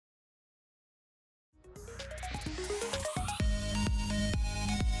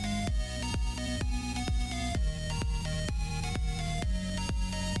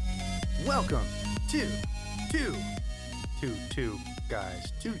Welcome to two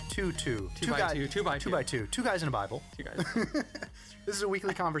guys. Two by two. Two guys in a Bible. Two guys. This is a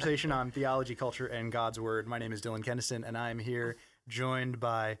weekly conversation on theology, culture, and God's Word. My name is Dylan Kennison, and I am here joined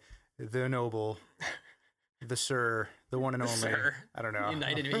by the noble, the sir, the one and only. Sir. I don't know.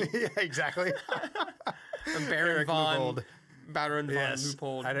 United me. Yeah, exactly. Baron von Leupold. Baron von Yes.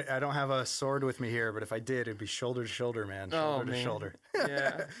 Leupold. I don't have a sword with me here, but if I did, it'd be shoulder to shoulder, man. Shoulder to man. shoulder.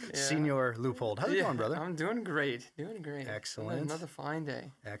 Yeah. Senior Leupold. How's it going, brother? I'm doing great. Excellent. Another fine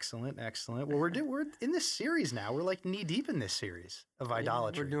day. Excellent. Well, we're in this series now. We're like knee deep in this series of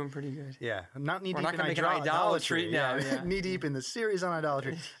idolatry. We're doing pretty good. Yeah, not knee We're deep not in gonna make it idolatry now, yeah. knee deep in the series on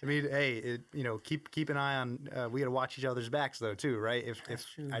idolatry. I mean, hey, keep an eye on. We got to watch each other's backs though, too, right? If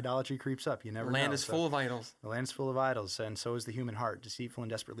true. idolatry creeps up, you never The know. land is full of idols. The land's full of idols, and so is the human heart, deceitful and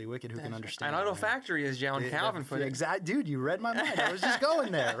desperately wicked. Who can understand? An idol man? factory, as John Calvin put it. Exactly, dude. You read my mind. I was just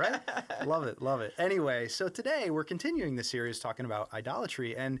going there, right? Love it. Anyway, so today we're continuing the series talking about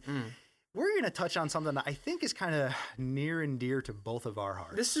idolatry, and we're going to touch on something that I think is kind of near and dear to both of our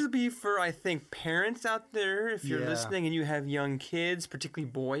hearts. This would be for, I think, parents out there, if you're Yeah. listening and you have young kids, particularly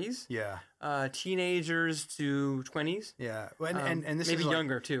boys, Yeah, teenagers to 20s, yeah, and this maybe is like,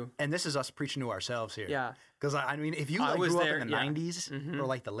 younger too. and this is us preaching to ourselves here. Yeah. Because I mean, if you I like, was grew there, up in the yeah. 90s or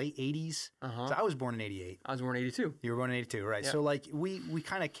like the late 80s, so I was born in 88. I was born in 82. You were born in 82, right? Yeah. So like we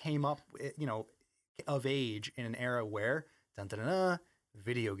kind of came up, of age in an era where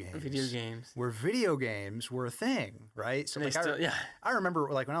video games. Where video games were a thing, right? So And they like still- I remember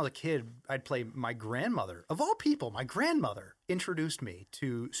like when I was a kid, I'd play my grandmother, of all people, my grandmother introduced me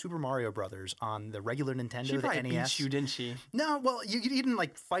to Super Mario Brothers on the regular Nintendo, She the probably NES. beat you, didn't she? No, well, you didn't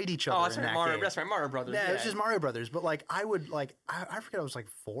like fight each other. Oh, that's in right, that Mario. game. That's right, Mario Brothers. Yeah, it was just Mario Brothers. But like I would like I forget, I was like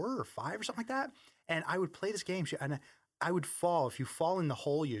 4 or 5 or something like that, and I would play this game and I would fall. If you fall in the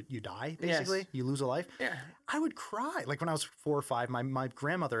hole, you die basically. Yes. You lose a life. Yeah. I would cry. Like when I was 4 or 5, my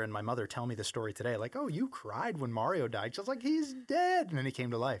grandmother and my mother tell me the story today. Like, oh, you cried when Mario died. She was like, he's dead, and then he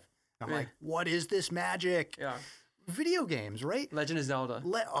came to life. And I'm Yeah. like, what is this magic? Yeah. Video games, right? Legend of Zelda.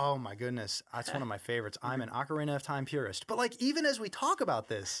 Oh my goodness, that's one of my favorites. I'm an Ocarina of Time purist. But like even as we talk about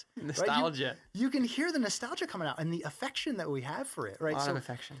this, right, Nostalgia. you can hear the nostalgia coming out and the affection that we have for it, right? A lot So of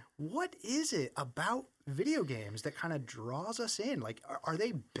affection. what is it about video games that kind of draws us in? Like, are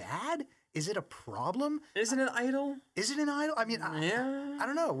they bad? Is it a problem? Isn't it idol? Is it an idol? I mean, Yeah. I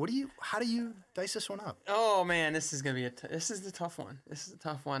don't know. How do you dice this one up? Oh man, this is gonna be this is the tough one.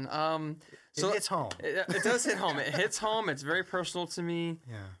 So It hits home. It does hit home. It hits home. It's very personal to me,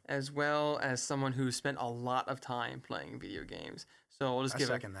 Yeah. as well as someone who spent a lot of time playing video games. So I'll just I give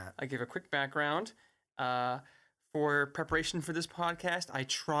second that. I give a quick background. For preparation for this podcast, I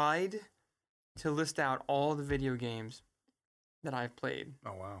tried to list out all the video games that I've played.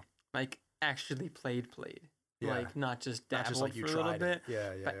 Oh wow. Like actually played. Yeah. Like not just Not dabbled just like you for a little tried bit, it. Yeah,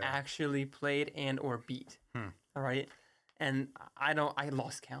 but actually played and or beat. All right, and I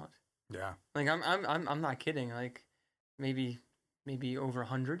lost count. Yeah. Like I'm not kidding. Like maybe over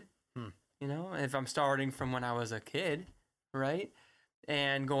 100. You know, if I'm starting from when I was a kid, right,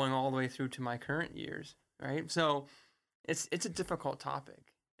 and going all the way through to my current years, right. So it's a difficult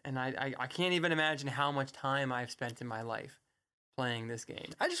topic, and I can't even imagine how much time I've spent in my life playing this game.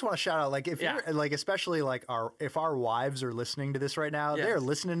 I just want to shout out, like, if you're like, especially like if our wives are listening to this right now, Yes. they're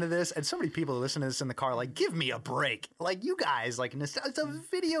listening to this, and so many people are listening to this in the car, like, give me a break. Like, you guys, like, it's a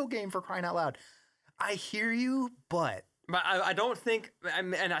video game, for crying out loud. I hear you, but But I don't think,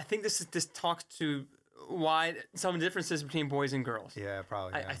 and I think this talks to why some differences between boys and girls. yeah,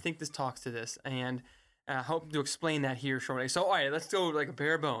 probably. Yeah. I think this talks to this, and I hope to explain that here shortly. So, all right, let's go like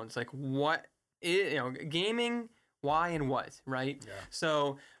bare bones. Like, what is, gaming, why and what, right? Yeah.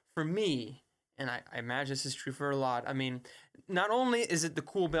 So, for me, and I imagine this is true for a lot, I mean, not only is it the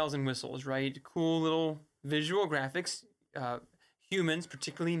cool bells and whistles, right? Cool little visual graphics. Humans,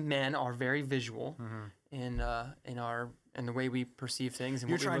 particularly men, are very visual in the way we perceive things. And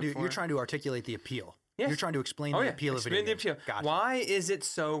you're what we trying look to you're for. trying to articulate the appeal. Yes. You're trying to explain the appeal of video Explain the games. appeal. Gotcha. Why is it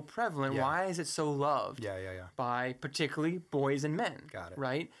so prevalent? Yeah. Why is it so loved? Yeah. By particularly boys and men. Got it.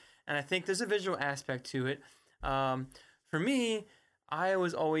 Right? And I think there's a visual aspect to it. For me, I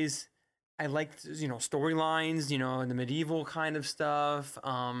liked, storylines, and the medieval kind of stuff.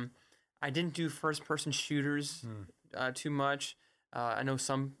 I didn't do first-person shooters too much. I know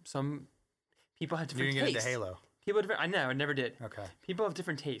some people have You different didn't get tastes. into Halo. I know, I never did. Okay. People have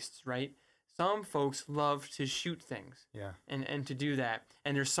different tastes, right? Some folks love to shoot things Yeah. and to do that.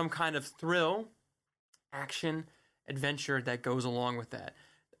 And there's some kind of thrill, action, adventure that goes along with that.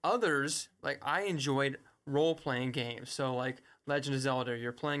 Others, like I enjoyed role-playing games. So like Legend of Zelda,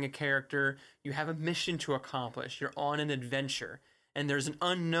 you're playing a character, you have a mission to accomplish, you're on an adventure, and there's an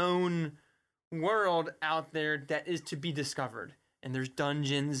unknown world out there that is to be discovered. And there's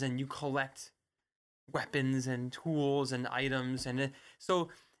dungeons, and you collect weapons and tools and items, and so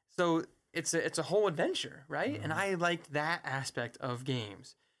it's a whole adventure, right? And I liked that aspect of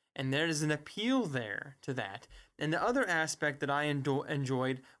games, and there's an appeal there to that. And the other aspect that I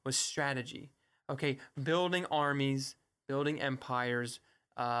enjoyed was strategy. Okay, building armies, building empires,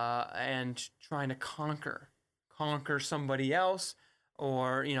 and trying to conquer somebody else,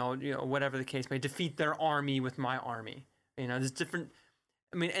 or you know whatever the case may, defeat their army with my army. You know, there's different.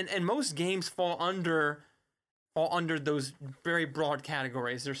 I mean, and most games fall under those very broad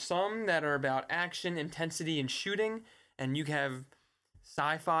categories. There's some that are about action, intensity, and shooting, and you have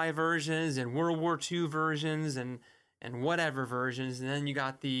sci-fi versions and World War II versions and whatever versions, and then you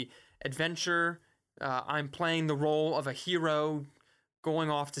got the adventure. I'm playing the role of a hero going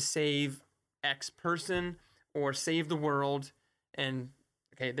off to save X person or save the world, and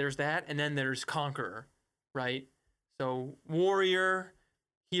okay, there's that, and then there's conqueror, right? So warrior,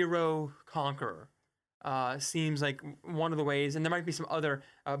 hero, conqueror seems like one of the ways, and there might be some other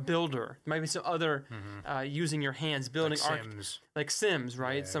builder. There might be some other using your hands, building like Sims. Like Sims,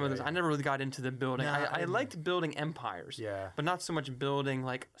 right? Yeah, some of those. I never really got into the building. Nah, I liked building empires, but not so much building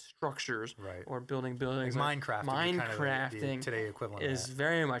like structures or building buildings. Like Minecraft. Minecrafting kind of the today equivalent is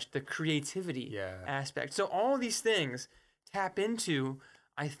very much the creativity aspect. So all these things tap into,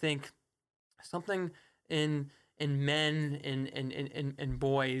 I think, something in men and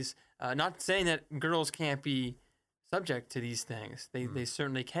boys. Not saying that girls can't be subject to these things. They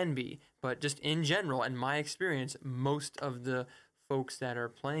certainly can be. But just in general, in my experience, most of the folks that are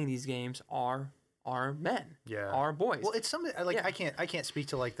playing these games are men. Are boys. Well, it's something like I can't speak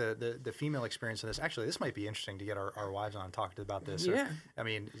to like the female experience in this. Actually, this might be interesting to get our wives on talking about this. Yeah. Or, I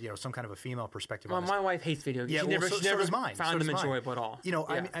mean, you know, some kind of a female perspective. Well, on this. my wife hates video games. Yeah, she never found them enjoyable at all. You know,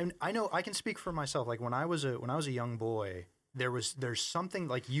 I know I can speak for myself. Like when I was a young boy, there's something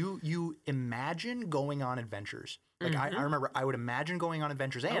like you imagine going on adventures. Like I remember I would imagine going on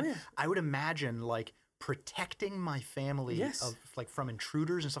adventures, and I would imagine like protecting my family of like from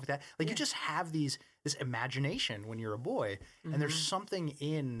intruders and stuff like that. Like you just have this imagination when you're a boy, and there's something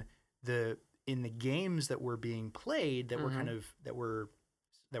in the games that were being played that were kind of that were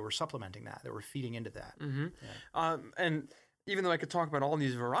supplementing that were feeding into that. And even though I could talk about all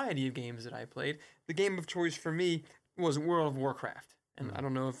these variety of games that I played, the game of choice for me was World of Warcraft. And I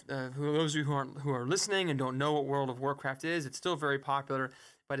don't know if those of you who are listening and don't know what World of Warcraft is, it's still very popular.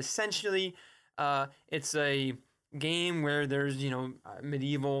 But essentially, it's a game where there's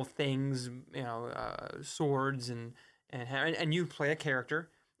medieval things, swords and you play a character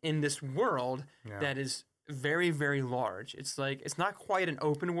in this world that is very, very large. It's like it's not quite an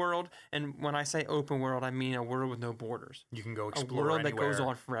open world, and when I say open world, I mean a world with no borders. You can go explore a world anywhere. that goes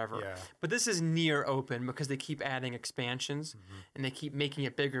on forever. Yeah. But this is near open because they keep adding expansions and they keep making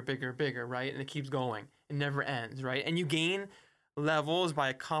it bigger, bigger, bigger, right? And it keeps going. It never ends, right? And you gain levels by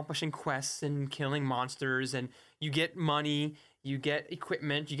accomplishing quests and killing monsters, and you get money, you get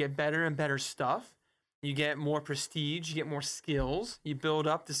equipment, you get better and better stuff. You get more prestige, you get more skills. You build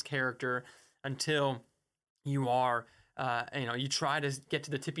up this character until you are, you try to get to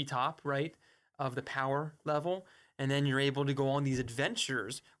the tippy top, right, of the power level, and then you're able to go on these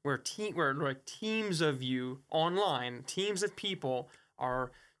adventures where teams of you online, teams of people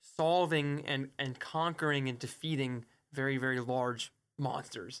are solving and conquering and defeating very, very large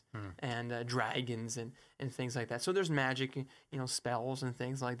monsters and dragons and things like that. So there's magic, spells and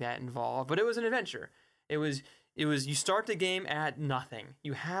things like that involved. But it was an adventure. It was you start the game at nothing.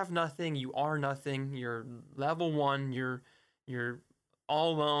 You have nothing. You are nothing. You're level 1. You're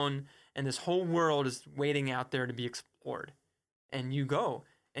all alone, and this whole world is waiting out there to be explored. And you go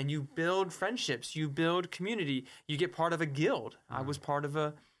and you build friendships. You build community. You get part of a guild. I was part of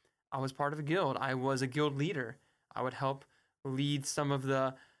a guild. I was a guild leader. I would help lead some of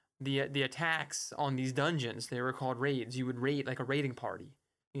the attacks on these dungeons. They were called raids. You would raid like a raiding party.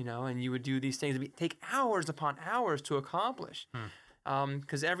 And you would do these things. It'd take hours upon hours to accomplish,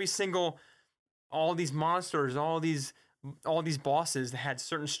 because all these monsters, all these bosses had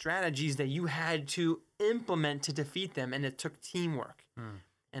certain strategies that you had to implement to defeat them, and it took teamwork.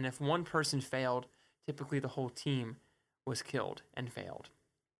 And if one person failed, typically the whole team was killed and failed.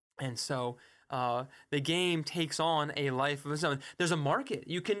 And so the game takes on a life of its own. There's a market.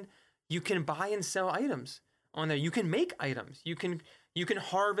 You can buy and sell items on there. You can make items. You can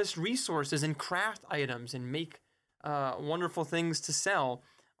harvest resources and craft items and make wonderful things to sell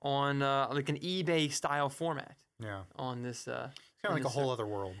on like an eBay style format. Yeah. on this. It's kind of like a whole other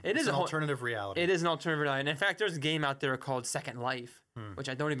world. It is an alternative reality. It is an alternative reality. And in fact, there's a game out there called Second Life, which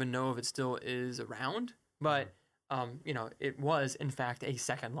I don't even know if it still is around, but it was in fact a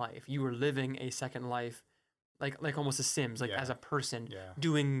second life. You were living a second life, like almost a Sims, as a person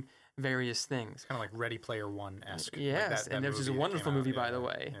doing various things. Kind of like Ready Player One-esque. Yes, and there's a wonderful movie, by the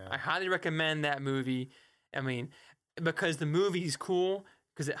way. Yeah. I highly recommend that movie. I mean, because the movie's cool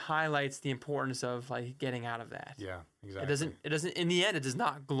because it highlights the importance of like getting out of that. Yeah, exactly. It doesn't. In the end, it does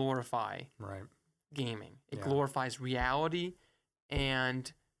not glorify gaming. It glorifies reality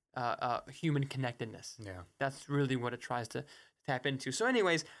and human connectedness. Yeah, that's really what it tries to tap into. So,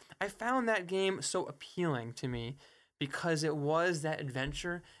 anyways, I found that game so appealing to me because it was that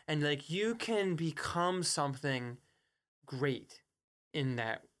adventure, and like you can become something great in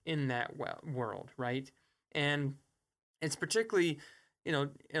that world, right? And it's particularly,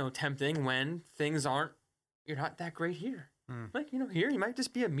 tempting when you're not that great here. Like, here you might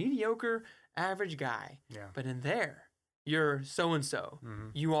just be a mediocre, average guy. Yeah. But in there, you're so-and-so.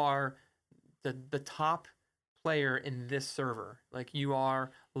 You are the top player in this server. Like, you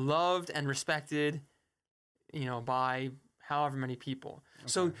are loved and respected, by however many people. Okay.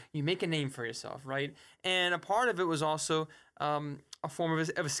 So you make a name for yourself, right? And a part of it was also a form of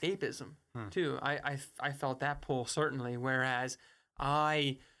escapism, too. I felt that pull, certainly, whereas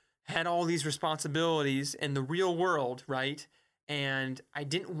I had all these responsibilities in the real world, right? And I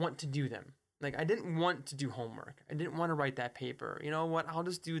didn't want to do them. Like, I didn't want to do homework. I didn't want to write that paper. You know what? I'll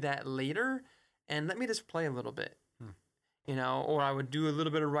just do that later, and let me just play a little bit. Or I would do a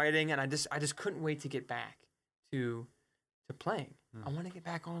little bit of writing, and I just couldn't wait to get back to playing. I want to get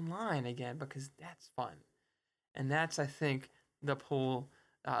back online again because that's fun. And that's, I think, the pull,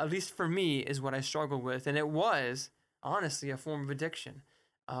 at least for me, is what I struggle with. And it was, honestly, a form of addiction.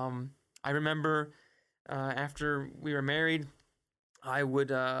 I remember after we were married, I would,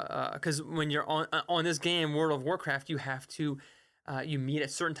 because when you're on this game, World of Warcraft, you have to, you meet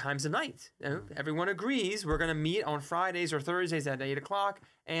at certain times of night. Everyone agrees we're going to meet on Fridays or Thursdays at 8 o'clock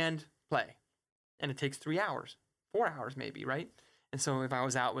and play. And it takes 3 hours, 4 hours maybe, right? And so if I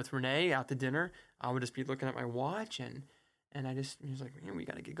was out with Renee out to dinner, I would just be looking at my watch and he was like, man, we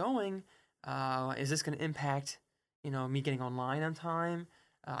got to get going. Is this going to impact, me getting online on time?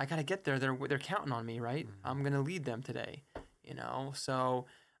 I got to get there. They're counting on me, right? I'm going to lead them today, So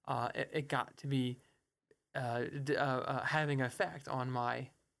it got to be having an effect on my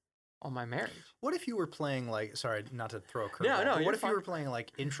marriage. What if you were playing sorry, not to throw a curveball. No. What if you were playing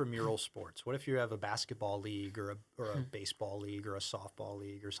like intramural sports? What if you have a basketball league or a baseball league or a softball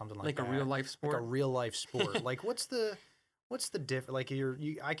league or something like that? Like a real life sport. Like a real life sport. Like what's the like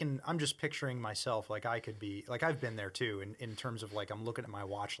I'm just picturing myself like I could be like I've been there too in terms of like I'm looking at my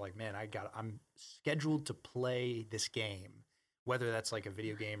watch like man I'm scheduled to play this game, whether that's like a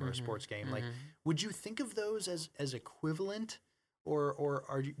video game or a sports game. Like would you think of those as equivalent?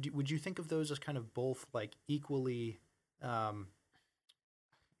 Or would you think of those as kind of both like equally,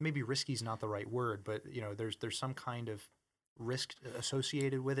 maybe risky is not the right word, but there's some kind of risk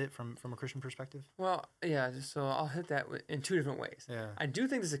associated with it from a Christian perspective? Well, yeah. So I'll hit that in two different ways. Yeah. I do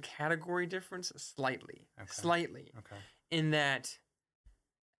think there's a category difference, slightly, Okay. In that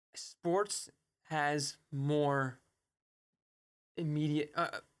sports has more immediate.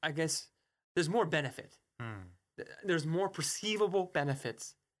 I guess there's more benefit. There's more perceivable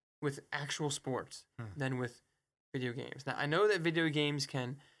benefits with actual sports than with video games. Now, I know that video games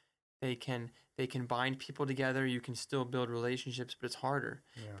can bind people together. You can still build relationships, but it's harder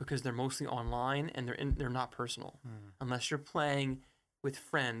because they're mostly online and they're not personal. Unless you're playing with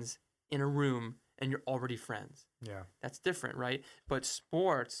friends in a room and you're already friends. Yeah. That's different, right? But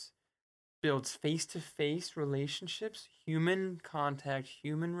sports builds face-to-face relationships, human contact,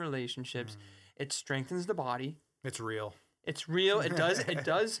 human relationships. It strengthens the body. It's real. It's real. It does.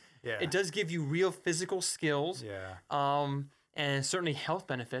 Yeah. It does give you real physical skills. Yeah. And certainly health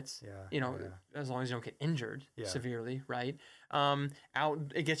benefits. Yeah. As long as you don't get injured severely, right?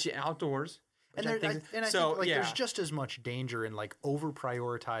 It gets you outdoors. And I think there's just as much danger in like over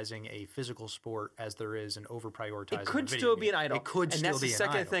prioritizing a physical sport as there is in over prioritizing. It could still be an idol. It could still be an idol. And that's the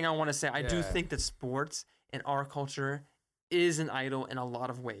second thing I want to say. I do think that sports in our culture is an idol in a lot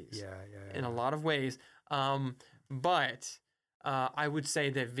of ways. Yeah. In a lot of ways. But I would say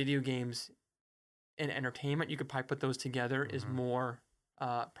that video games and entertainment, you could probably put those together, is more,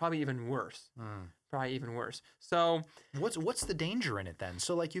 probably even worse. Probably even worse. So what's the danger in it then?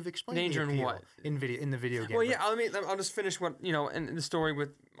 So like you've explained danger the in what in the video game. Well, yeah. I'll just finish what in the story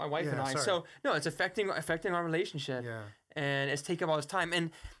with my wife and I. Sorry. So no, it's affecting our relationship. Yeah. And it's taking all this time.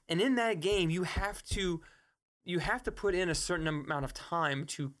 And in that game, you have to you have to put in a certain amount of time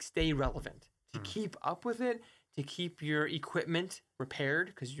to stay relevant, to keep up with it, to keep your equipment repaired,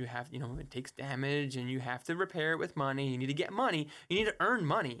 because you have, it takes damage and you have to repair it with money. You need to get money. You need to earn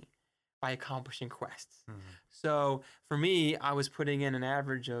money by accomplishing quests. So for me, I was putting in an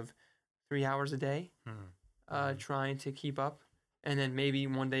average of 3 hours a day, trying to keep up. And then maybe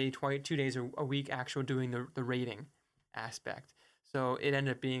one day, 2 days a week, actual doing the rating aspect. So it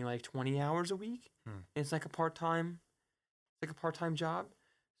ended up being like 20 hours a week. It's like a part-time job.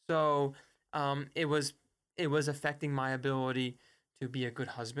 So it was affecting my ability to be a good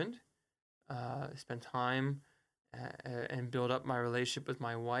husband, spend time, and build up my relationship with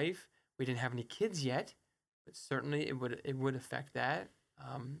my wife. We didn't have any kids yet, but certainly it would affect that.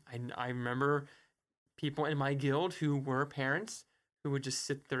 I remember people in my guild who were parents who would just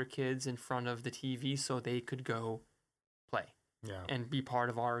sit their kids in front of the TV so they could go play and be part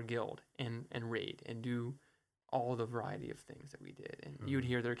of our guild and raid and do all the variety of things that we did. And you would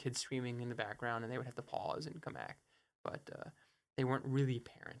hear their kids screaming in the background and they would have to pause and come back. But they weren't really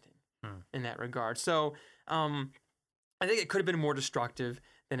parenting in that regard. So I think it could have been more destructive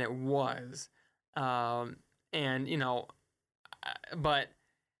than it was. But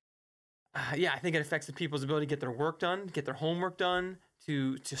I think it affects the people's ability to get their work done, get their homework done,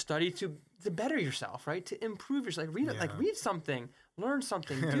 to study, to better yourself, right? To improve yourself. Read something, learn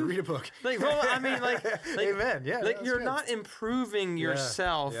something, read a book. Amen. Yeah, you're not improving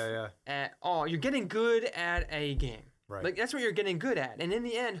yourself at all. You're getting good at a game. Right. Like that's what you're getting good at. And in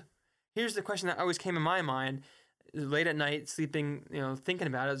the end, here's the question that always came in my mind, late at night, sleeping, thinking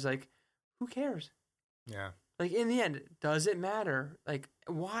about it. It's like, who cares? Yeah. Like, in the end, does it matter? Like,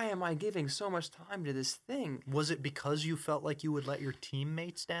 why am I giving so much time to this thing? Was it because you felt like you would let your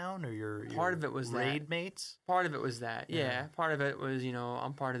teammates down or your Part of it was raid mates? Part of it was that, yeah. Part of it was,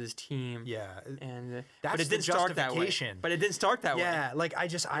 I'm part of this team. Yeah. And that's but it didn't start that way. But it didn't start that way. Yeah, like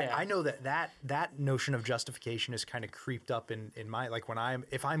I know that notion of justification is kind of creeped up in my, like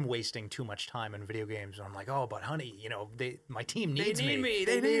if I'm wasting too much time in video games, and I'm like, oh, but honey, my team needs me.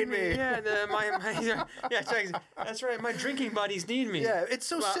 They need me. Yeah, that's right. My drinking buddies need me. Yeah, it's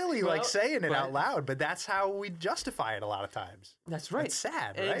so silly, saying it out loud, but that's how we justify it a lot of times. That's right. It's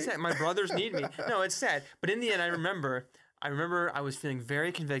sad, right? It's sad. My brothers need me. No, it's sad. But in the end, I remember I was feeling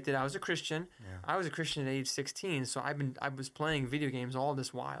very convicted. I was a Christian. Yeah. I was a Christian at age 16, so I was playing video games all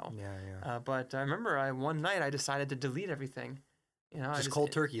this while. Yeah. But I remember one night I decided to delete everything. Just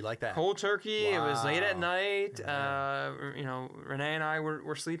cold turkey like that. Cold turkey. Wow. It was late at night. Yeah. Renee and I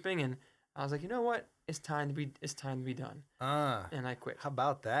were sleeping, and I was like, you know what? It's time to be done. And I quit. How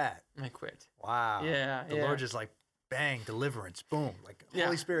about that? I quit. Wow. Yeah. The Lord just like, bang, deliverance, boom, like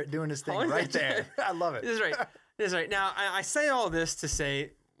Holy Spirit doing His thing right there. I love it. This is right. Now I say all this to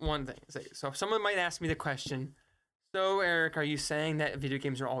say one thing. So if someone might ask me the question, so Eric, are you saying that video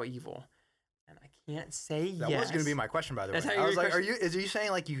games are all evil? And I can't say yes. That was going to be my question, by the way. I was like, are you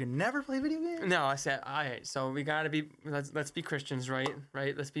saying like you can never play video games? No, I said, all right, so we got to be, let's be Christians, right?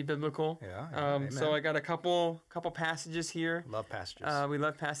 Let's be biblical. Yeah. So I got a couple passages here. Love passages. We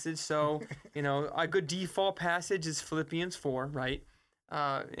love passages. So, a good default passage is Philippians 4, right?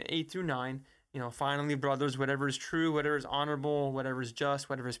 8 through 9. Finally, brothers, whatever is true, whatever is honorable, whatever is just,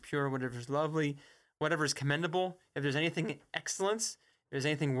 whatever is pure, whatever is lovely, whatever is commendable, if there's anything excellence, if there's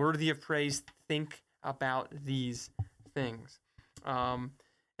anything worthy of praise, think about these things. And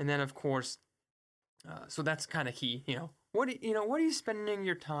then, of course, so that's kind of key. What are you spending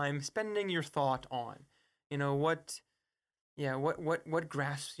your time, spending your thought on? What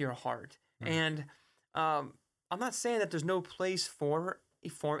grasps your heart? And I'm not saying that there's no place for a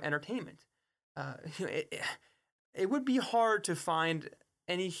form of entertainment. It would be hard to find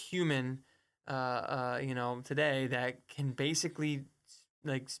any human, today that can basically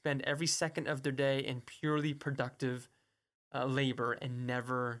spend every second of their day in purely productive labor and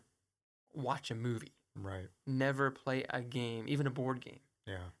never watch a movie. Right. Never play a game, even a board game.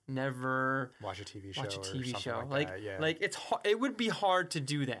 Yeah. Never watch a TV show. Watch a TV show. Like it would be hard to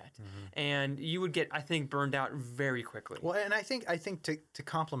do that, and you would get, I think, burned out very quickly. Well, and I think to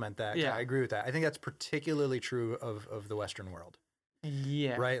complement that, I agree with that. I think that's particularly true of the Western world.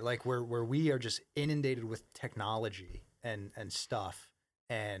 Yeah. Right. Like where we are just inundated with technology and stuff.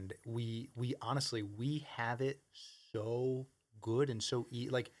 And we honestly, we have it so good and so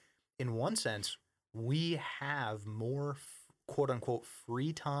like in one sense, we have more quote unquote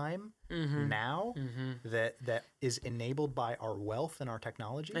free time now that is enabled by our wealth and our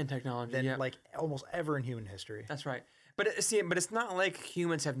technology. And technology, than like almost ever in human history. That's right. But it's not like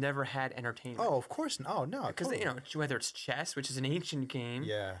humans have never had entertainment. Oh, of course. No, no. Because Totally. whether it's chess, which is an ancient game,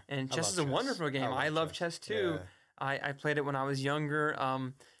 Yeah. and I chess love is a chess. wonderful game. I love chess too. Yeah. I played it when I was younger.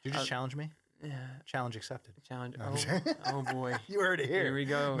 Did you just challenge me? Yeah, Challenge accepted. challenge. No, I'm just- Oh boy. You heard it here. Here we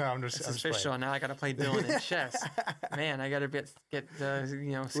go. No, I'm just. This I'm is just official. playing. Now I got to play Dylan in chess. Man, I got to get skip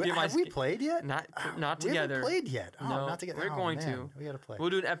my. Have we played yet? Not We together. haven't played yet. Oh, No, not together. we're Oh, going man. to. We got to play. We'll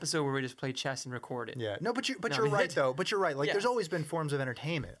do an episode where we just play chess and record it. Yeah. No, but you're No, right though. But you're right. Like Yeah. there's always been forms of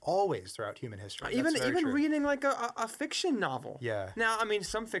entertainment, always throughout human history. That's Even very true. reading like a fiction novel. Yeah. Now, I mean,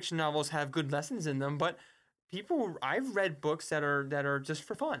 some fiction novels have good lessons in them, but I've read books that are just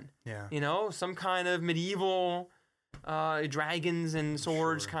for fun. Yeah. You know, some kind of medieval dragons and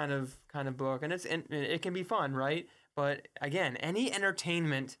swords Sure. kind of book, and it can be fun, right? But again, any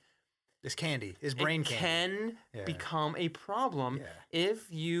entertainment It's candy. It's brain it candy. can Yeah. become a problem Yeah. if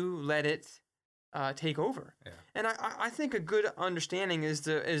you let it take over. Yeah. And I think a good understanding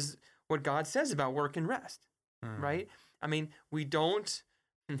is what God says about work and rest, right? I mean, we don't.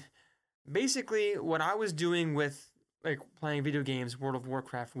 Basically, what I was doing with like playing video games, World of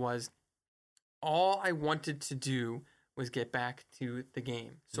Warcraft, was all I wanted to do was get back to the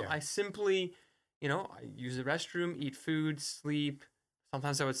game. So Yeah. I simply, I use the restroom, eat food, sleep.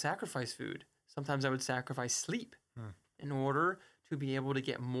 Sometimes I would sacrifice food. Sometimes I would sacrifice sleep in order to be able to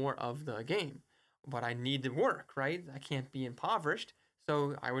get more of the game. But I need to work, right? I can't be impoverished.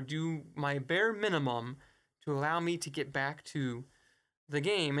 So I would do my bare minimum to allow me to get back to the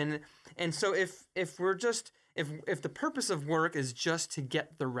game. And so if we're just if the purpose of work is just to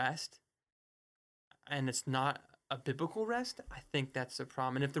get the rest and it's not a biblical rest, I think that's a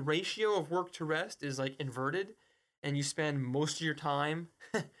problem. And if the ratio of work to rest is like inverted and you spend most of your time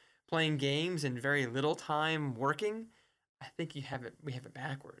playing games and very little time working, I think we have it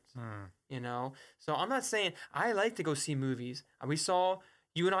backwards. So I'm not saying I like to go see movies.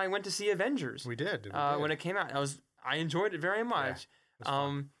 You and I went to see Avengers. We did. When it came out. I enjoyed it very much. was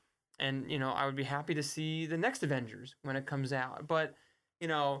fun. And I would be happy to see the next Avengers when it comes out. But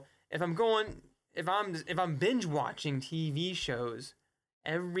if I'm binge watching TV shows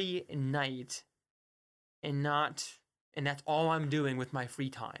every night and that's all I'm doing with my free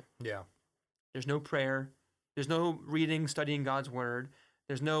time. Yeah. There's no prayer. There's no reading, studying God's word.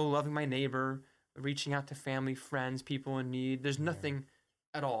 There's no loving my neighbor, reaching out to family, friends, people in need. There's nothing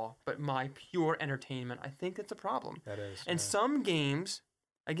at all but my pure entertainment. I think that's a problem. That is. And some games,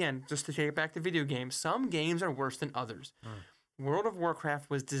 again, just to take it back to video games, some games are worse than others. World of Warcraft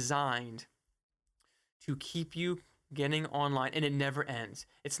was designed to keep you getting online, and it never ends.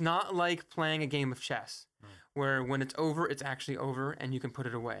 It's not like playing a game of chess, where when it's over, it's actually over, and you can put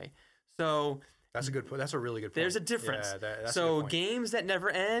it away. So That's a good point. That's a really good point. there's a difference. Yeah, that's a so good point. games that never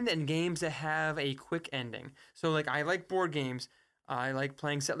end and games that have a quick ending. So like I like board games. I like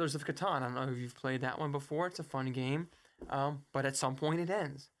playing Settlers of Catan. I don't know if you've played that one before. It's a fun game, but at some point it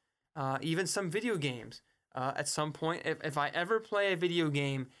ends. Even some video games. At some point, if I ever play a video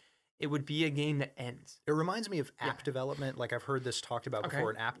game, it would be a game that ends. It reminds me of app development. Like I've heard this talked about Okay.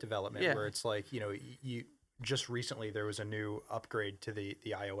 before in app development, Yeah. where it's like, you just recently there was a new upgrade to the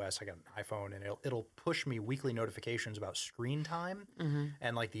iOS. I got an iPhone, and it'll push me weekly notifications about screen time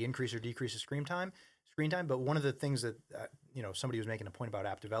and like the increase or decrease of screen time. But one of the things that somebody was making a point about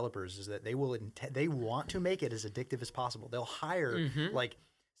app developers is that they want to make it as addictive as possible. They'll hire like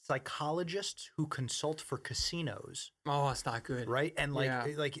psychologists who consult for casinos. Oh, it's not good. Right. And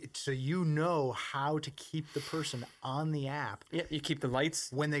so how to keep the person on the app Yeah, you keep the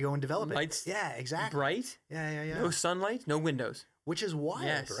lights when they go and develop Lights it. Yeah, exactly. bright, Yeah. no sunlight, no windows. Which is wild,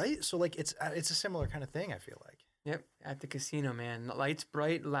 Yes. right? So like it's a similar kind of thing, I feel like. Yep, at the casino, man. The lights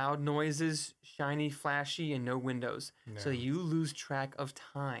bright, loud noises, shiny, flashy, and no windows. So you lose track of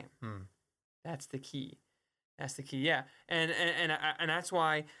time. That's the key. Yeah, and that's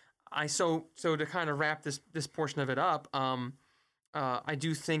why so to kind of wrap this portion of it up. I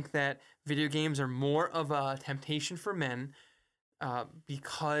do think that video games are more of a temptation for men.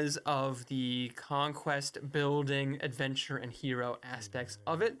 Because of the conquest, building, adventure, and hero aspects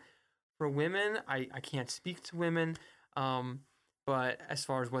of it. For women, I can't speak to women, but as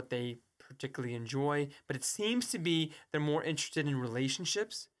far as what they particularly enjoy, but it seems to be they're more interested in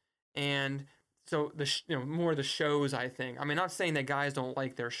relationships, and so more of the shows. I think. I mean, not saying that guys don't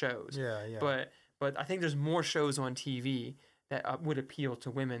like their shows, but I think there's more shows on TV that would appeal to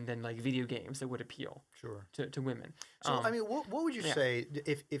women than like video games that would appeal to women. So I mean, what would you say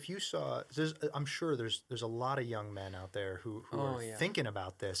if you saw? I'm sure there's a lot of young men out there who are thinking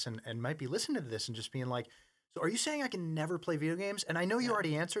about this and might be listening to this and just being like, so are you saying I can never play video games? And I know you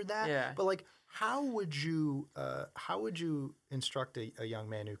already answered that, but like, how would you instruct a young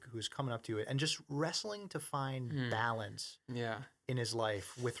man who's coming up to it and just wrestling to find balance Yeah. in his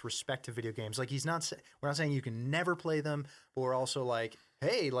life with respect to video games? Like we're not saying you can never play them, but we're also like,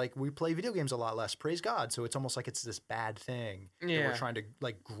 hey, like we play video games a lot less, praise God. So it's almost like it's this bad thing that we're trying to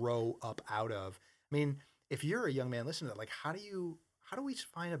like grow up out of. I mean, if you're a young man listening to that, like how do we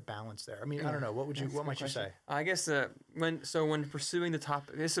find a balance there? I mean, I don't know. What might you say? I guess when pursuing the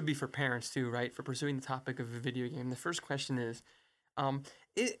topic, this would be for parents too, right? For pursuing the topic of a video game, the first question is,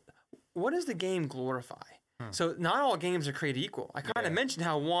 what does the game glorify? So not all games are created equal. I kind of mentioned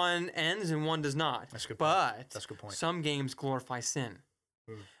how one ends and one does not. That's a good point. But that's a good point. Some games glorify sin,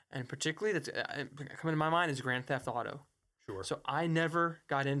 and particularly that's coming to my mind is Grand Theft Auto. Sure. So I never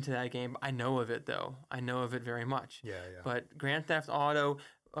got into that game. I know of it though. I know of it very much. Yeah. But Grand Theft Auto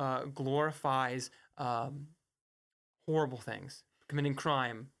glorifies horrible things: committing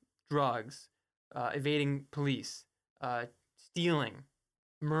crime, drugs, evading police, stealing,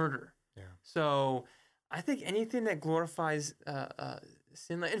 murder. Yeah. So I think anything that glorifies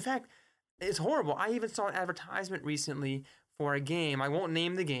sin. In fact, it's horrible. I even saw an advertisement recently for a game. I won't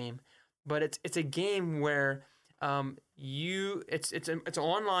name the game, but it's a game where it's an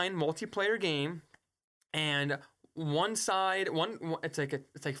online multiplayer game, and it's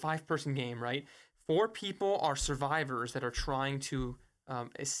like 5-person game, right? 4 people are survivors that are trying to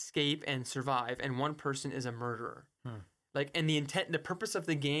escape and survive, and 1 person is a murderer. Like, and the purpose of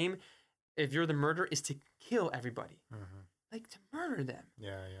the game, if you're the murderer, is to kill everybody, like to murder them.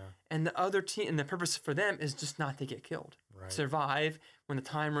 Yeah. And the other team, and the purpose for them is just not to get killed. Right. Survive. When the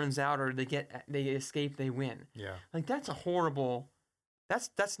time runs out or they escape, they win. Yeah. Like that's a horrible.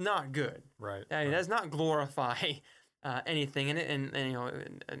 That's not good. Right. I mean, that's not glorify anything in it, and you know,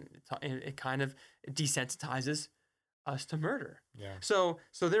 it kind of desensitizes us to murder. Yeah. So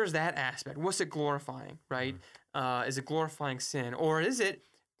there's that aspect. What's it glorifying, right? Is it glorifying sin, or is it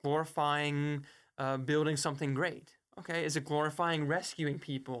glorifying building something great? Okay, is it glorifying rescuing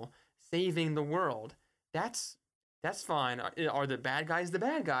people, saving the world? That's fine. Are the bad guys the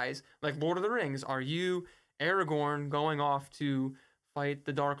bad guys? Like Lord of the Rings, are you Aragorn going off to fight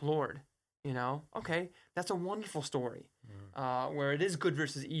the Dark Lord? You know, okay, that's a wonderful story where it is good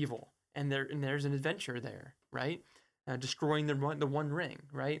versus evil, and there's an adventure there, right? Destroying the one ring,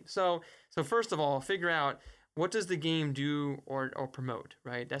 right? So first of all, figure out what does the game do or promote,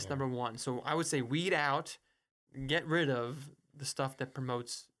 right? That's number one. So I would say weed out, get rid of the stuff that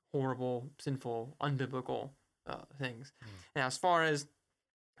promotes horrible, sinful, unbiblical things. Now, as far as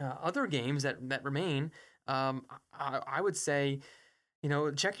other games that remain, I would say, you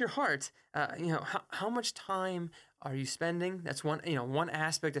know, check your heart. You know, how much time are you spending? That's one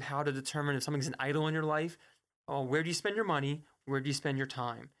aspect of how to determine if something's an idol in your life. Oh, where do you spend your money? Where do you spend your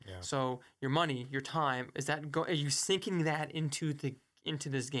time? Yeah. So your money, your time, are you sinking that into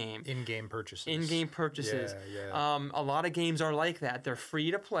this game? In-game purchases. In-game purchases. Yeah. A lot of games are like that. They're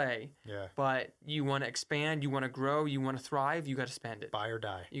free to play. Yeah. But you want to expand, you want to grow, you want to thrive, you got to spend it. Buy or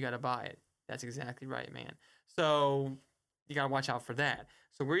die. You got to buy it. That's exactly right, man. So you got to watch out for that.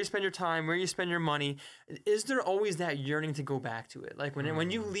 So where you spend your time, where you spend your money, is there always that yearning to go back to it? Like when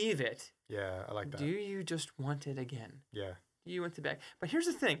you leave it. Yeah, I like that. Do you just want it again? Yeah. Do you want it back? But here's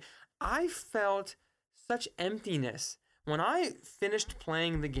the thing. I felt such emptiness when I finished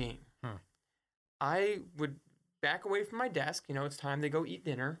playing the game. I would back away from my desk. You know, it's time to go eat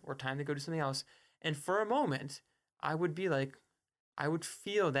dinner or time to go do something else. And for a moment, I would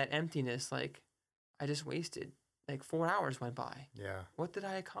feel that emptiness, like I just wasted, like 4 hours went by. Yeah. What did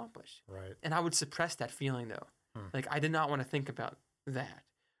I accomplish? Right. And I would suppress that feeling though. Like I did not want to think about that.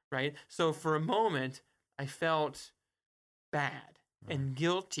 Right. So for a moment, I felt bad and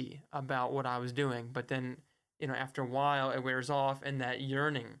guilty about what I was doing. But then, you know, after a while, it wears off and that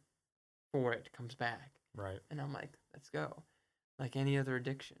yearning for it comes back. Right. And I'm like, let's go. Like any other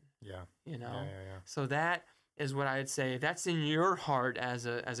addiction. Yeah. You know? Yeah. So that is what I'd say. If that's in your heart as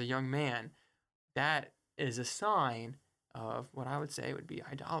a young man, that is a sign of what I would say would be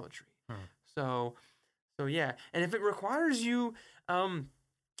idolatry. So yeah. And if it requires you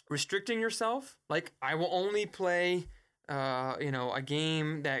restricting yourself, like I will only play a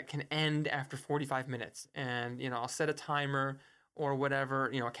game that can end after 45 minutes, and you know, I'll set a timer or whatever.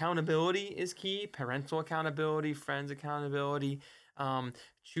 You know, accountability is key. Parental accountability, friends accountability,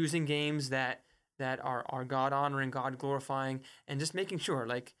 choosing games that are God honoring, God glorifying, and just making sure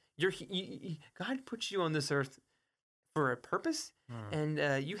like God puts you on this earth for a purpose, and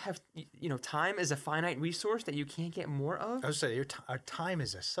you have, time is a finite resource that you can't get more of. I would say our time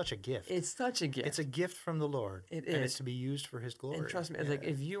is such a gift. It's such a gift. It's a gift from the Lord. It and is. it's to be used for His glory. And trust me, like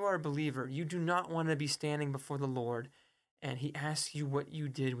if you are a believer, you do not want to be standing before the Lord, and He asks you what you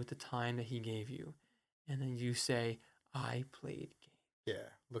did with the time that He gave you, and then you say, "I played games." Yeah,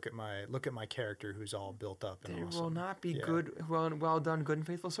 look at my character who's all built up and There awesome. will not be good, well done, good and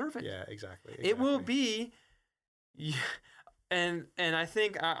faithful servant. Yeah, exactly. It will be, and I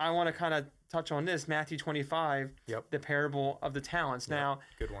think I want to kind of touch on this, Matthew 25, Yep. the parable of the talents. Yep, Now,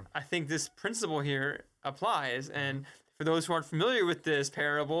 good one. I think this principle here applies, and for those who aren't familiar with this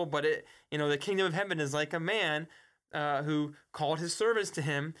parable, but the kingdom of heaven is like a man who called his servants to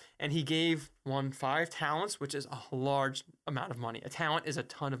him, and he gave one 5 talents, which is a large amount of money. A talent is a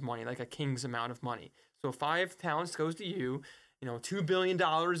ton of money, like a king's amount of money. So 5 talents goes to you, $2 billion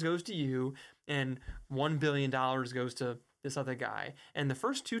goes to you, and $1 billion goes to this other guy. And the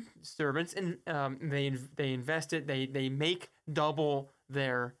first 2 servants, they invest it, they make double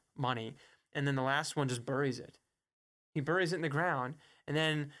their money, and then the last one just buries it. He buries it in the ground, and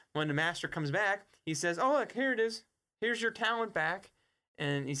then when the master comes back, he says, "Oh, look, here it is. Here's your talent back."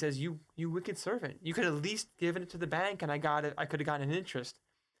 And he says, you wicked servant. You could at least given it to the bank, and I could have gotten an interest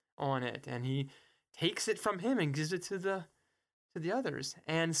on it. And he takes it from him and gives it to the others.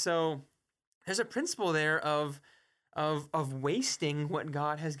 And so there's a principle there of wasting what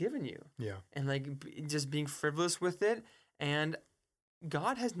God has given you. Yeah. And just being frivolous with it. And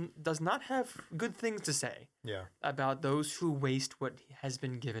God does not have good things to say Yeah. about those who waste what has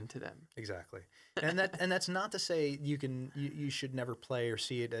been given to them. Exactly. And that's not to say you should never play or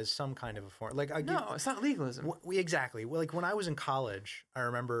see it as some kind of a form. No, it's not legalism. Exactly. Well, like when I was in college, I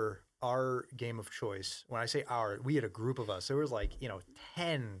remember our game of choice. When I say our, we had a group of us. There was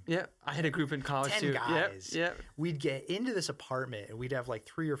 10. Yeah, I had a group in college 10 too. guys. Yep. We'd get into this apartment and we'd have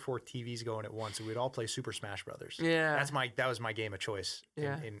 3 or 4 TVs going at once, and we'd all play Super Smash Brothers. Yeah. That was my game of choice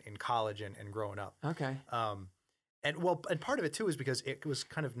in college and growing up. Okay. And part of it too is because it was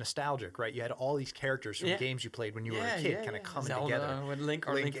kind of nostalgic, right? You had all these characters from games you played when you were a kid, kind of coming Zelda, together. With Link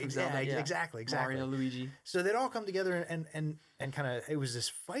from Zelda. Yeah. Exactly. Mario, Luigi. So they'd all come together and kind of, it was this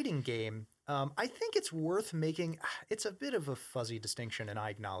fighting game. I think it's worth making. It's a bit of a fuzzy distinction, and I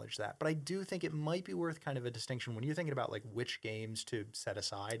acknowledge that. But I do think it might be worth kind of a distinction when you're thinking about which games to set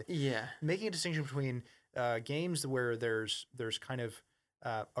aside. Yeah. Making a distinction between games where there's kind of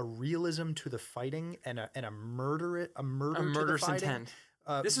a realism to the fighting and a murderous intent.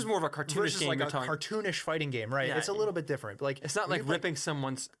 This is more of a cartoonish game. Versus cartoonish fighting game, right? Yeah. It's a little bit different. It's not like ripping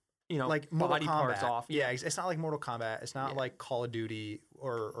someone's Mortal body Kombat. parts off. Yeah, it's not like Mortal Kombat. It's not like Call of Duty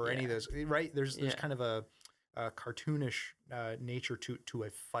or any of those, right? There's kind of a cartoonish nature to a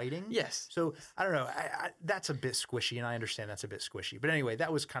fighting. Yes. So I don't know. That's a bit squishy, and I understand that's a bit squishy. But anyway,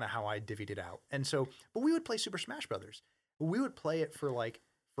 that was kind of how I divvied it out. And so, but we would play Super Smash Brothers. We would play it for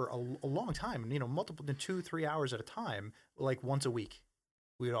a long time, multiple 2-3 hours at a time, once a week.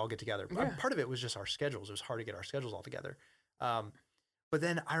 We would all get together. Yeah. Part of it was just our schedules. It was hard to get our schedules all together. But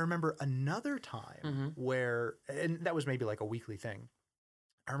then I remember another time where, and that was maybe a weekly thing.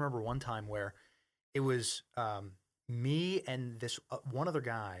 I remember one time where it was me and this one other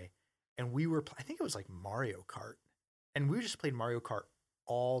guy, and we were, I think it was Mario Kart, and we just played Mario Kart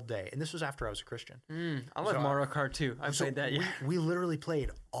all day. And this was after I was a Christian. I love Mario Kart too. I've played that. Yeah. We literally played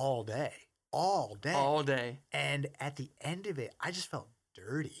all day. All day. And at the end of it, I just felt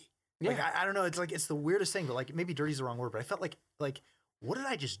dirty. Yeah. I don't know. It's the weirdest thing, but maybe dirty is the wrong word, but I felt like what did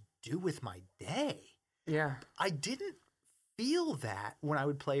I just do with my day? Yeah. I didn't feel that when I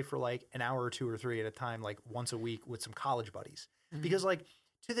would play for an hour or 2 or 3 at a time, once a week with some college buddies. Because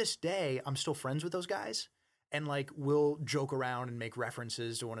to this day, I'm still friends with those guys. And we'll joke around and make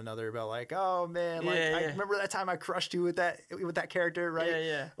references to one another about oh man, I remember that time I crushed you with that character, right?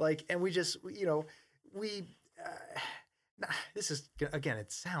 Yeah. And we just, this is, again,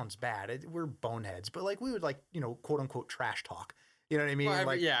 it sounds bad. We're boneheads, but we would quote unquote trash talk. You know what I mean? Well,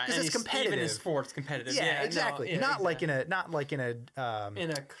 because it's competitive. Even in sports, competitive. Yeah, exactly. Not exactly.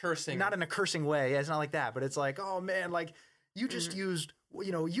 in a cursing. Not in a cursing way. Yeah, it's not like that. But it's oh man, you just used.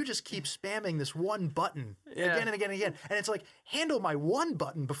 You just keep spamming this one button again and again and again. And it's handle my one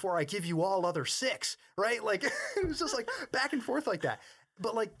button before I give you all other 6, right? It was just back and forth like that.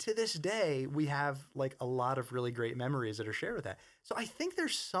 But to this day, we have a lot of really great memories that are shared with that. So I think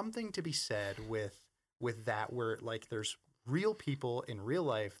there's something to be said with that, where there's real people in real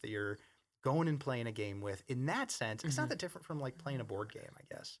life that you're going and playing a game with. In that sense, it's not that different from playing a board game, I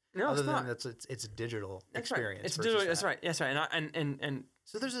guess. No, Other it's than not. it's a digital That's experience. Right. It's digital. That's right. And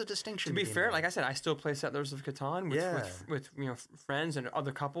So there's a distinction. To be being fair, made. like I said, I still play Settlers of Catan with friends and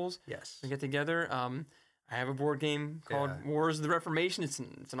other couples. Yes. We get together. I have a board game called Wars of the Reformation. It's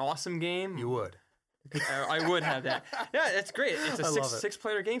an awesome game. You would. I would have that. Yeah, it's great. It's a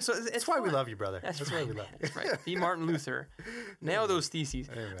six-player game, so it's That's why fun. we love you, brother. That's why right. we love you. That's right. Be Martin Luther. Nail those theses.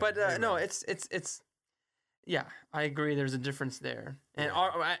 Amen. But Amen. no, it's yeah, I agree. There's a difference there. And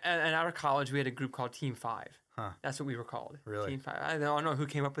at our college, we had a group called Team 5. Huh. That's what we were called. Really? Team 5. I don't know who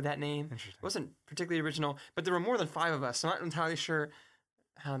came up with that name. Interesting. It wasn't particularly original, but there were more than 5 of us. So I'm not entirely sure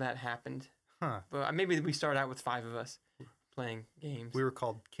how that happened. Huh. But maybe we started out with 5 of us playing games. We were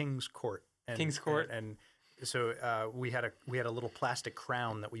called King's Court. King's Court. And so we had a little plastic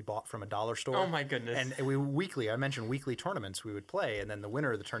crown that we bought from a dollar store. Oh my goodness. And I mentioned weekly tournaments we would play, and then the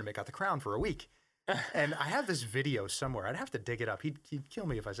winner of the tournament got the crown for a week. And I have this video somewhere. I'd have to dig it up. He'd kill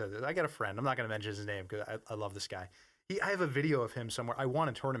me if I said this. I got a friend. I'm not going to mention his name because I love this guy. I have a video of him somewhere. I won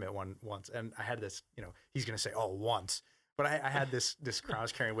a tournament once, and I had this, he's going to say, oh, once. But I had this crown I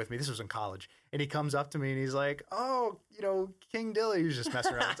was carrying with me. This was in college. And he comes up to me and he's like, oh, King Dilly. He was just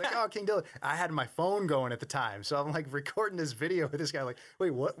messing around. It's like, oh, King Dilly. I had my phone going at the time. So I'm like recording this video with this guy like,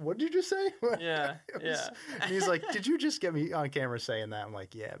 wait, what did you just say? Yeah, yeah. And he's like, did you just get me on camera saying that? I'm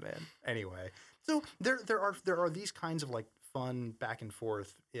like, yeah, man. Anyway. So there are these kinds of like fun back and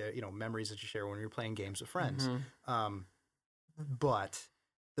forth, memories that you share when you're playing games with friends. Mm-hmm. But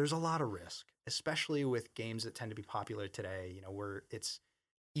there's a lot of risk, especially with games that tend to be popular today, where it's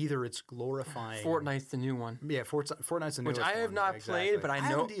glorifying. Fortnite's the new one. Yeah, Fortnite's the newest one. Which I have not played, but I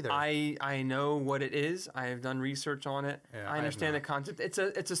know haven't either. I know what it is. I have done research on it. Yeah, I understand the concept. It's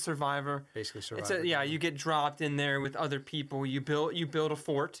a survivor. Basically survivor. You get dropped in there with other people. You build a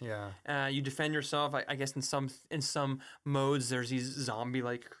fort. Yeah. You defend yourself. I guess in some modes there's these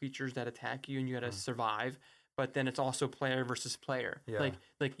zombie-like creatures that attack you and you got to survive. But then it's also player versus player. Yeah.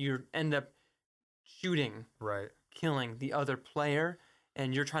 Like you end up shooting, right, killing the other player.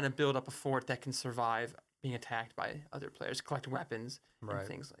 And you're trying to build up a fort that can survive being attacked by other players, collect weapons, and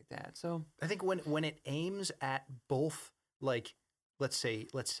things like that. So I think when it aims at both, like let's say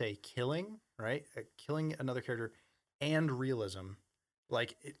killing, right, killing another character, and realism,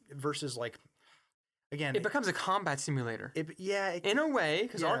 versus again, it becomes a combat simulator. In a way,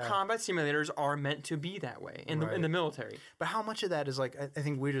 because our combat simulators are meant to be that way in the military. But how much of that is I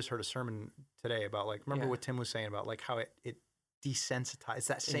think we just heard a sermon today about remember what Tim was saying about how it desensitize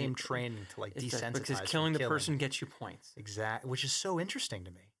that same training to desensitize because killing the person gets you points. Exactly, which is so interesting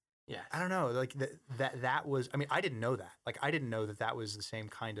to me. Yes. I don't know, that was. I mean, I didn't know that. I didn't know that was the same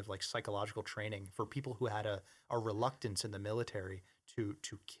kind of psychological training for people who had a reluctance in the military to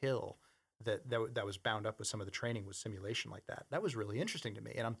kill. That was bound up with some of the training with simulation like that. That was really interesting to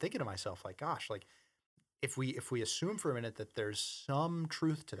me, and I'm thinking to myself, gosh, if we assume for a minute that there's some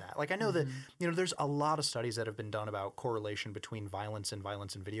truth to that, I know that there's a lot of studies that have been done about correlation between violence in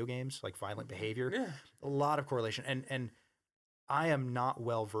video games, violent behavior. Yeah. A lot of correlation, and I am not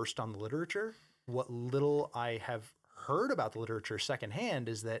well versed on the literature. What little I have heard about the literature secondhand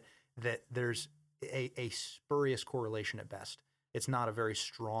is that there's a spurious correlation at best. It's not a very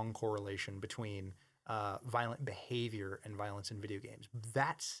strong correlation between violent behavior and violence in video games.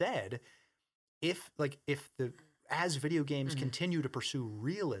 That said, as video games continue to pursue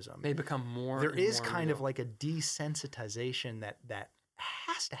realism, they become more. There is more kind real. of a desensitization that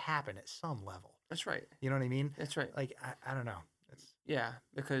has to happen at some level. That's right. You know what I mean? That's right. I don't know.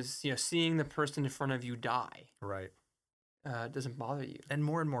 Because seeing the person in front of you die, right, doesn't bother you, and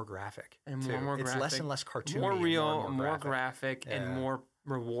more graphic, and more it's graphic, less and less cartoony, more real, and more graphic, and more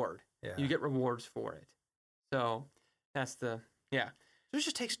reward. Yeah. You get rewards for it. So that's So it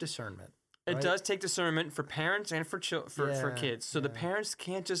just takes discernment. It does take discernment for parents and for kids. So the parents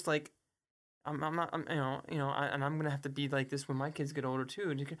can't just I'm gonna have to be like this when my kids get older too.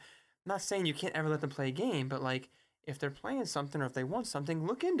 I'm not saying you can't ever let them play a game, but if they're playing something or if they want something,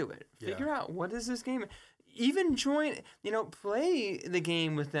 look into it. Figure out what is this game. Even play the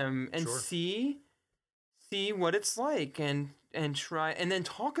game with them and see what it's like and try and then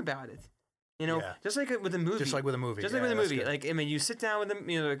talk about it. Just like with a movie. Just like with a movie. Good. You sit down with them,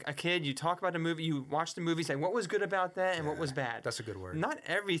 a kid, you talk about the movie, you watch the movie, say what was good about that and what was bad. That's a good word. Not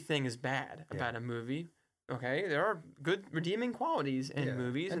everything is bad about a movie. Okay, there are good redeeming qualities in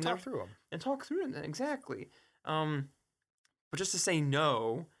movies, and talk through them. And talk through them exactly. But just to say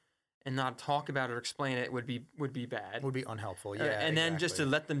no and not talk about it or explain it would be bad. Would be unhelpful. And then just to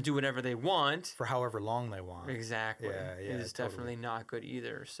let them do whatever they want for however long they want. Exactly. Is totally. Definitely not good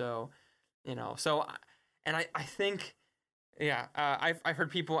either. So. I think, I've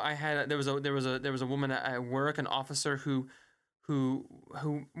heard people. There was a woman at work, an officer who who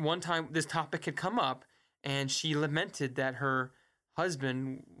one time this topic had come up, and she lamented that her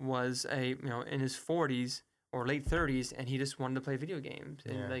husband was in his 40s or late 30s, and he just wanted to play video games,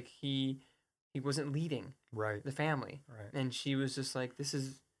 and like he wasn't leading the family, and she was just like, this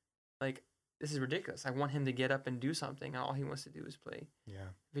is ridiculous. I want him to get up and do something, and all he wants to do is play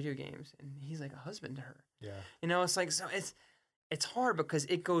video games, and he's like a husband to her. It's like, so it's hard because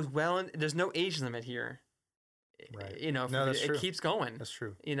it goes well, and there's no age limit here. It keeps going. That's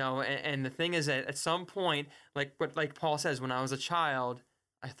true. And the thing is that at some point, like Paul says, when I was a child,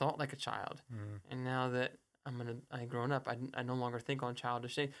 I thought like a child, and now that I've grown up, I no longer think on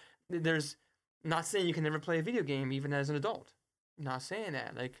childish things. There's not saying you can never play a video game even as an adult. Not saying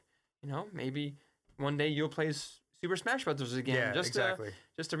that. Like, maybe one day you'll play Super Smash Brothers again, just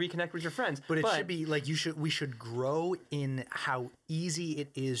to reconnect with your friends. But it should be like we should grow in how easy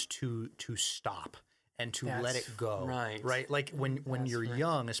it is to stop and to let it go. Right. Like when you're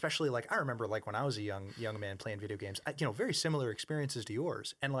young, especially like I remember like when I was a young man playing video games, very similar experiences to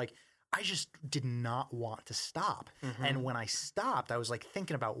yours. And like I just did not want to stop. And when I stopped, I was like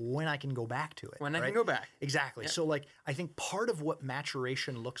thinking about when I can go back to it. When I can go back. Exactly. So like I think part of what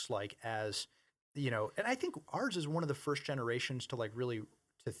maturation looks like as, and I think ours is one of the first generations to like really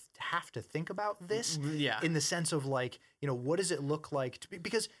to have to think about this in the sense of like, what does it look like to be,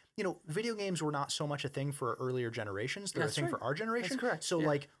 because, video games were not so much a thing for earlier generations. They're a thing for our generation. That's correct. So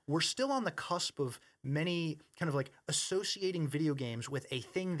like we're still on the cusp of many kind of like associating video games with a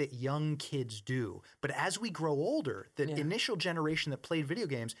thing that young kids do. But as we grow older, the initial generation that played video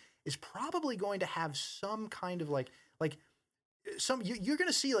games is probably going to have some kind of like you're going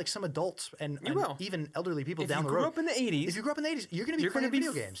to see like some adults and even elderly people down the road. If you grew up in the 80s. If you grew up in the 80s, you're going to be playing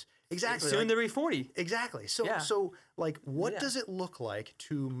video games. Exactly. Soon to be 40. Exactly. So like what does it look like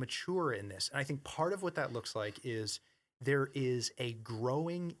to mature in this? And I think part of what that looks like is there is a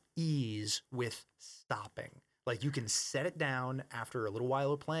growing ease with stopping. Like you can set it down after a little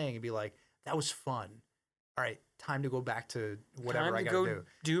while of playing and be like, that was fun. All right, time to go back to whatever I got to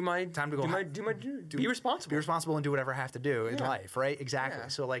do. Be responsible. Be responsible and do whatever I have to do in life, right? Exactly.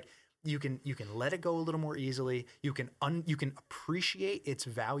 So like you can let it go a little more easily. You can appreciate its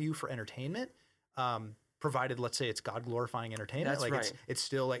value for entertainment, provided let's say it's God glorifying entertainment. That's right. It's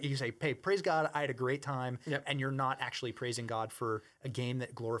still like you can say, hey, praise God, I had a great time, and you're not actually praising God for a game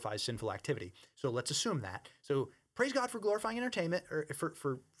that glorifies sinful activity. So let's assume that. So praise God for glorifying entertainment, or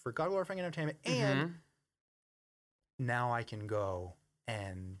for God glorifying entertainment, and now I can go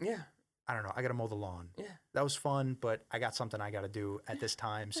and I don't know, I got to mow the lawn. That was fun, but I got something I got to do at this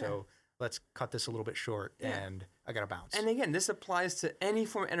time. So let's cut this a little bit short and I got to bounce. And again, this applies to any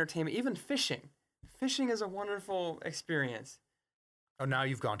form of entertainment, even fishing. Fishing is a wonderful experience. Oh, now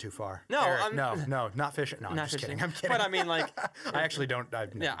you've gone too far. No, Eric, no, not fishing. No, I'm just kidding. I'm kidding. But I mean, like, I actually don't.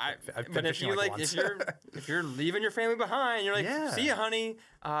 I've but if you like, if you're leaving your family behind, you're like, see ya, honey.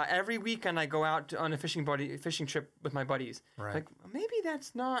 Every weekend I go out on a fishing trip with my buddies. Right. Like maybe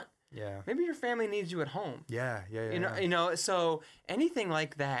that's not. Yeah. Maybe your family needs you at home. Yeah. You know. So anything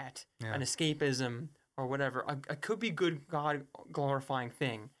like that, an escapism or whatever, it could be good God glorifying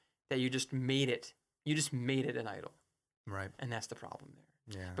thing that you just made it. You just made it an idol. Right. And that's the problem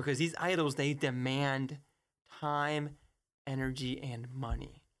there. Yeah. Because these idols, they demand time, energy, and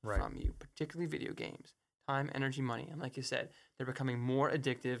money from you, particularly video games. Time, energy, money. And like you said, they're becoming more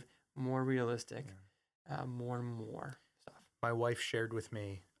addictive, more realistic, more and more stuff. My wife shared with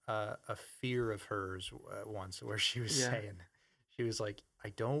me a fear of hers once where she was saying, she was like, I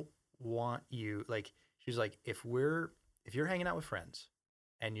don't want you, like, she's like, if you're hanging out with friends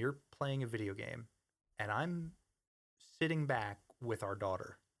and you're playing a video game and I'm sitting back with our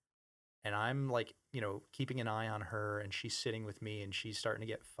daughter and I'm like, keeping an eye on her and she's sitting with me and she's starting to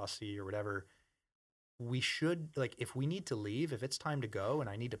get fussy or whatever, we should, like, if we need to leave, if it's time to go and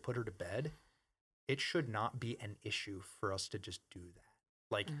I need to put her to bed, it should not be an issue for us to just do that.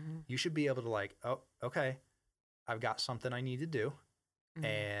 Like, you should be able to like, oh, okay, I've got something I need to do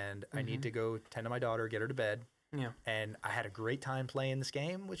and I need to go tend to my daughter, get her to bed. Yeah. And I had a great time playing this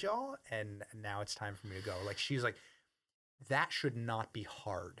game with y'all and now it's time for me to go. Like, she's like, that should not be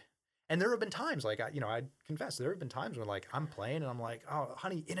hard. And there have been times, like, I confess, there have been times when, like, I'm playing and I'm like, oh,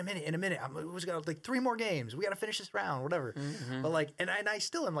 honey, in a minute, we've got, like, 3 more games. We got to finish this round, whatever. But, like, and I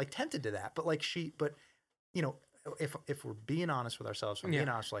still am, like, tempted to that. But, like, if we're being honest with ourselves, being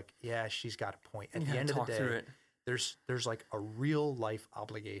honest, like, yeah, she's got a point. At the end of the day, there's, like, a real life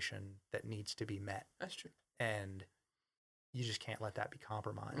obligation that needs to be met. That's true. And you just can't let that be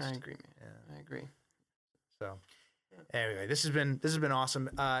compromised. I agree, man. Yeah. I agree. So... Anyway, this has been awesome.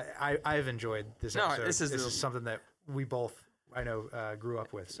 I've enjoyed this episode. This is something that we both I know grew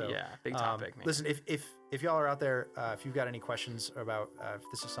up with. So yeah, big topic, man. Listen, if y'all are out there, if you've got any questions about if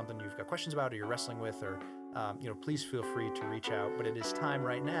this is something you've got questions about or you're wrestling with, or please feel free to reach out. But it is time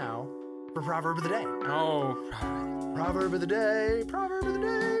right now for Proverb of the Day. Oh, Proverb of the Day. Proverb of the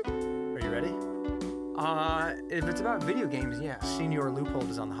Day. Are you ready? If it's about video games, yeah. Senior Loophole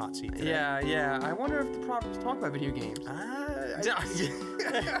is on the hot seat today. Yeah. I wonder if the Proverbs talk about video games.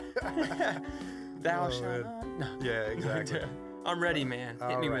 Thou shalt not. No. Yeah, exactly. I'm ready, man.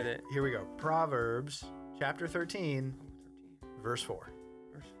 Hit me with it. Here we go. Proverbs chapter 13, verse 4.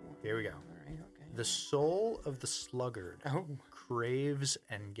 Verse 4. Here we go. All right, okay. The soul of the sluggard Oh. craves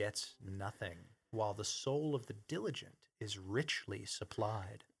and gets nothing, while the soul of the diligent is richly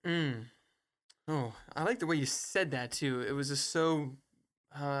supplied. Oh, I like the way you said that too. It was just so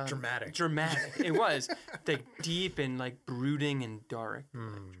Dramatic. Dramatic. It was like deep and like brooding and dark.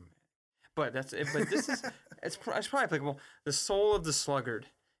 But that's it. But this is it's probably applicable. The soul of the sluggard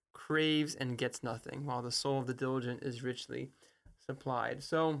craves and gets nothing, while the soul of the diligent is richly supplied.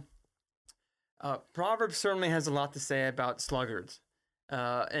 So, Proverbs certainly has a lot to say about sluggards,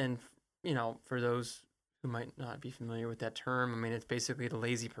 and for those who might not be familiar with that term, I mean, it's basically the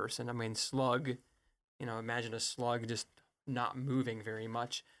lazy person. I mean, slug, imagine a slug just not moving very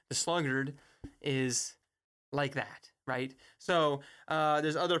much. The sluggard is like that, right? So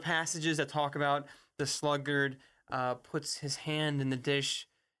there's other passages that talk about the sluggard puts his hand in the dish,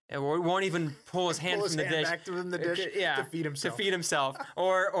 or won't even pull his hand from the dish. Back to the dish to feed himself. To feed himself.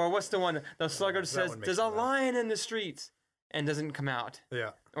 Or what's the one? The sluggard says, "There's a lion in the streets," and doesn't come out.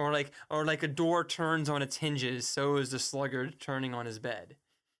 Yeah. Or like a door turns on its hinges, so is the sluggard turning on his bed.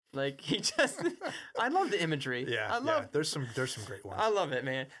 Like he just, I love the imagery. Yeah, There's some great ones. I love it,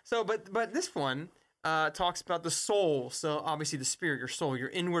 man. So, but this one talks about the soul. So obviously the spirit, your soul, your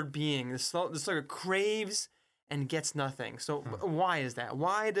inward being. The sluggard craves and gets nothing. So why is that?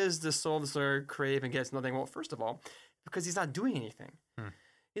 Why does the soul of the sluggard crave and gets nothing? Well, first of all, because he's not doing anything.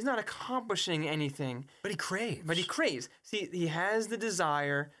 He's not accomplishing anything. But he craves. See, he has the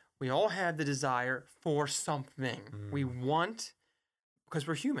desire. We all have the desire for something. We want, because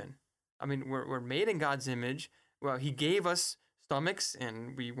we're human. I mean, we're made in God's image. Well, he gave us stomachs,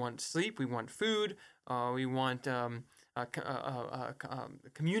 and we want sleep. We want food. We want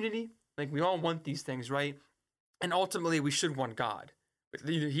community. Like, we all want these things, right? And ultimately, we should want God.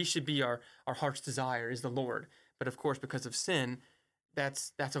 He should be our heart's desire, is the Lord. But of course, because of sin,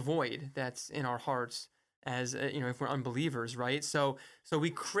 that's a void that's in our hearts as if we're unbelievers, right? So we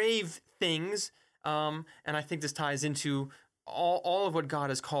crave things, and I think this ties into all of what God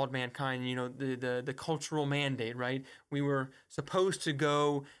has called mankind. The cultural mandate, right? We were supposed to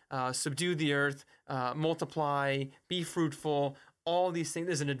go subdue the earth, multiply, be fruitful. All these things.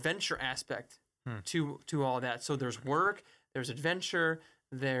 There's an adventure aspect to all that. So there's work, there's adventure,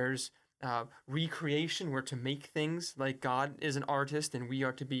 there's recreation. We're to make things. Like God is an artist and we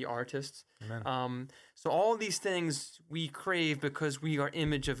are to be artists. Amen. So all these things we crave because we are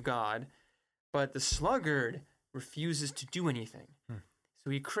image of God, but the sluggard refuses to do anything. So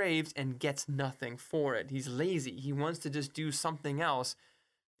he craves and gets nothing for it. He's lazy. He wants to just do something else,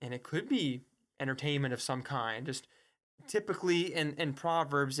 and it could be entertainment of some kind. Just typically in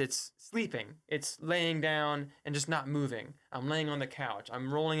Proverbs, it's sleeping. It's laying down and just not moving. I'm laying on the couch.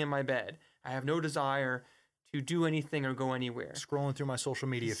 I'm rolling in my bed. I have no desire to do anything or go anywhere. Scrolling through my social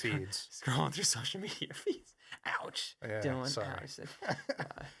media feeds. Scrolling through social media feeds. Ouch. Yeah, Dylan. sorry. Ouch.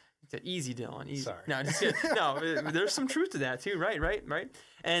 It's an easy, Dylan. Easy. Sorry. No, just kidding. No, there's some truth to that too. Right.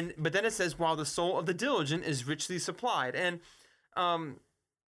 But then it says, while the soul of the diligent is richly supplied. And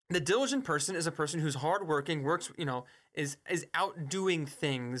the diligent person is a person who's hardworking, works, is outdoing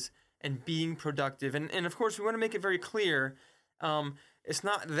things and being productive. And of course, we want to make it very clear. It's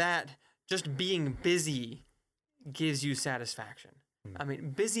not that just being busy gives you satisfaction. I mean,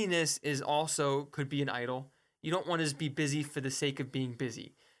 busyness could be an idol. You don't want to just be busy for the sake of being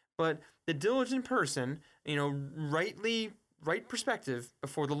busy. But the diligent person, right perspective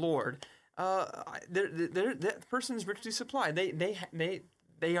before the Lord, that person is richly supplied.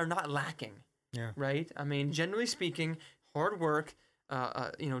 They are not lacking. Yeah. Right. I mean, generally speaking, hard work,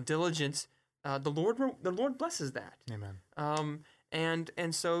 diligence. The Lord blesses that. Amen.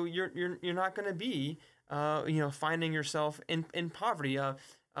 And so you're not going to be finding yourself in poverty.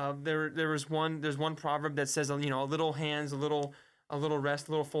 There's one proverb that says, a little hands, a little rest,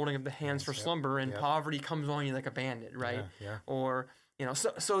 a little folding of the hands for slumber, and poverty comes on you like a bandit, right? Yeah. Or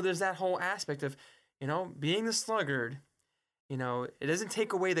so there's that whole aspect of being the sluggard. It doesn't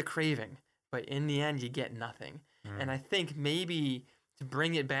take away the craving, but in the end you get nothing. And I think maybe to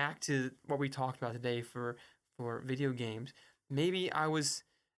bring it back to what we talked about today for video games, maybe I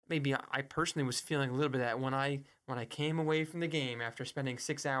personally was feeling a little bit of that when I came away from the game after spending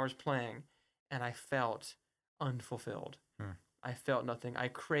 6 hours playing, and I felt unfulfilled. I felt nothing. I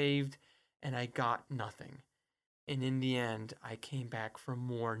craved, and I got nothing. And in the end, I came back for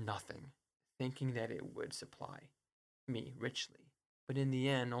more nothing, thinking that it would supply me richly. But in the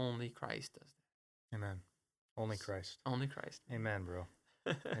end, only Christ does that. Amen. Only Christ. Only Christ. Amen, bro.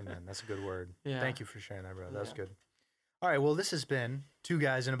 Amen. That's a good word. Yeah. Thank you for sharing that, bro. That was good. All right. Well, this has been Two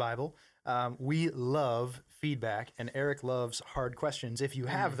Guys in a Bible. We love feedback, and Eric loves hard questions. If you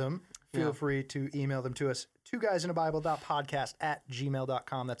have them, feel free to email them to us.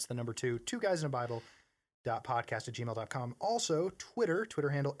 twoguysinabibble.podcast@gmail.com. That's the number 2. twoguysinabibble.podcast@gmail.com. Also, Twitter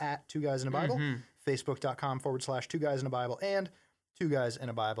handle @twoguysinabibble. Facebook.com/Two Guys in a Bible, and Two Guys in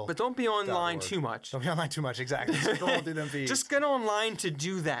a Bible. But don't be online too much. Don't be online too much, exactly. So don't do them feeds. Just get online to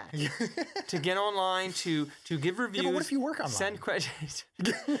do that. To get online, to give reviews. Yeah, but what if you work online? Send questions.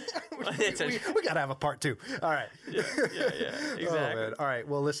 we got to have a part 2. All right. Yeah, exactly. Oh, man. All right.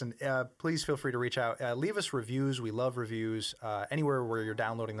 Well, listen, please feel free to reach out. Leave us reviews. We love reviews. Anywhere where you're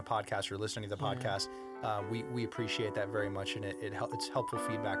downloading the podcast or listening to the podcast, we appreciate that very much, and it's helpful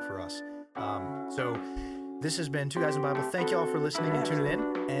feedback for us. So this has been Two Guys in the Bible. Thank you all for listening and tuning in,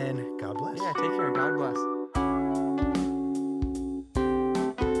 and God bless. Yeah, take care. God bless.